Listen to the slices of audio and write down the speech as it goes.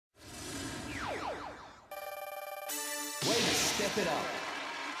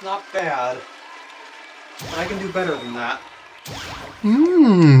Not bad. But I can do better than that.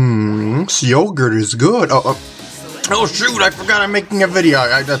 This yogurt is good. Oh shoot, I forgot I'm making a video.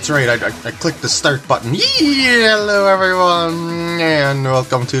 That's right, I clicked the start button. Hello everyone, and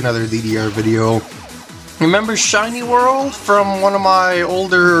welcome to another DDR video. Remember Shiny World from one of my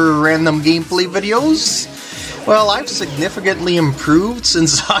older random gameplay videos? Well, I've significantly improved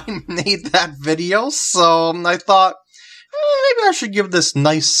since I made that video, so I thought, maybe I should give this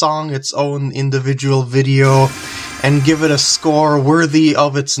nice song its own individual video and give it a score worthy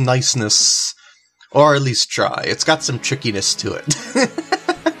of its niceness. Or at least try. It's got some trickiness to it.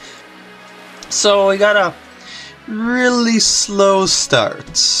 So we got a really slow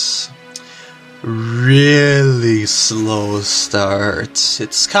start. Really slow start.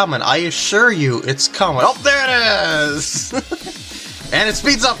 It's coming. I assure you, it's coming. Oh, there it is! And it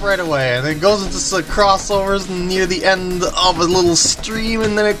speeds up right away, and then it goes into some crossovers near the end of a little stream,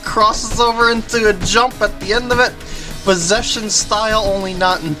 and then it crosses over into a jump at the end of it. Possession style, only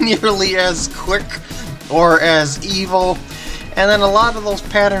not nearly as quick or as evil. And then a lot of those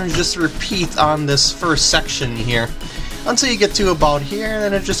patterns just repeat on this first section here. Until you get to about here, and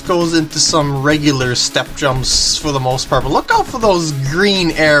then it just goes into some regular step jumps for the most part. But look out for those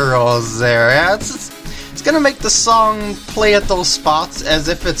green arrows there. Yeah, it's gonna make the song play at those spots as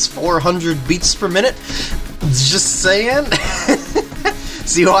if it's 400 beats per minute. Just saying.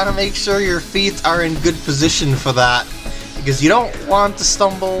 So you want to make sure your feet are in good position for that, because you don't want to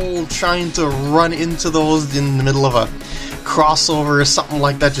stumble trying to run into those in the middle of a crossover or something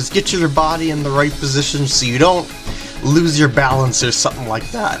like that. Just get your body in the right position so you don't lose your balance or something like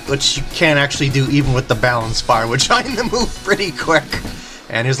that, which you can't actually do even with the balance bar, which I can move pretty quick.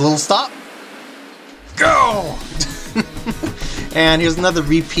 And here's a little stop. Go! And here's another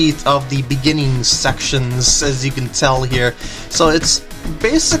repeat of the beginning sections, as you can tell here. So it's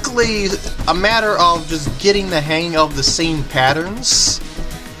basically a matter of just getting the hang of the same patterns.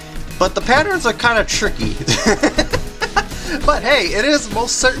 But the patterns are kind of tricky. But hey, it is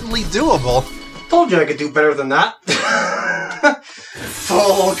most certainly doable. Told you I could do better than that.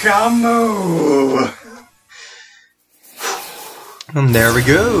 Full combo! And there we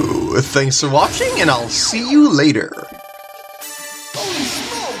go. Thanks for watching, and I'll see you later.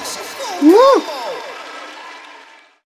 Woo!